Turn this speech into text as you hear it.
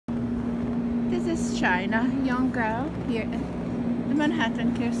is Chyna, young girl here at the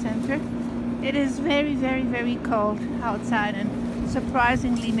Manhattan Care Center. It is very, very, very cold outside, and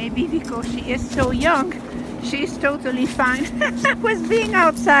surprisingly, maybe because she is so young, she's totally fine with being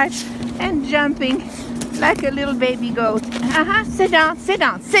outside and jumping like a little baby goat. Sit down, sit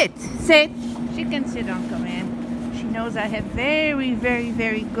down, sit. She can sit on command. She knows I have very, very,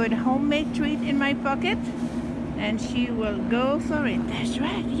 very good homemade treat in my pocket, and she will go for it. That's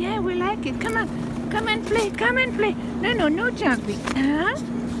right. Yeah, we like it. Come on. Come and play. Come and play. No jumping.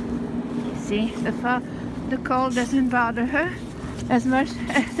 See, the cold doesn't bother her as much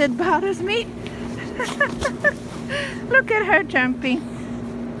as it bothers me. Look at her jumping.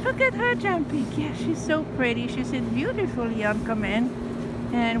 Look at her jumping. Yeah, she's so pretty. She sits beautifully on command.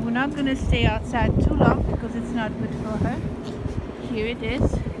 And we're not going to stay outside too long because it's not good for her. Here it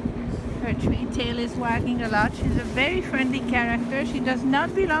is. Her tree tail is wagging a lot. She's a very friendly character. She does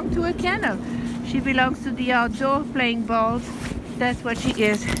not belong to a kennel. She belongs to the outdoor playing balls. That's what she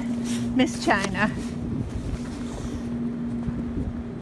is, Miss Chyna.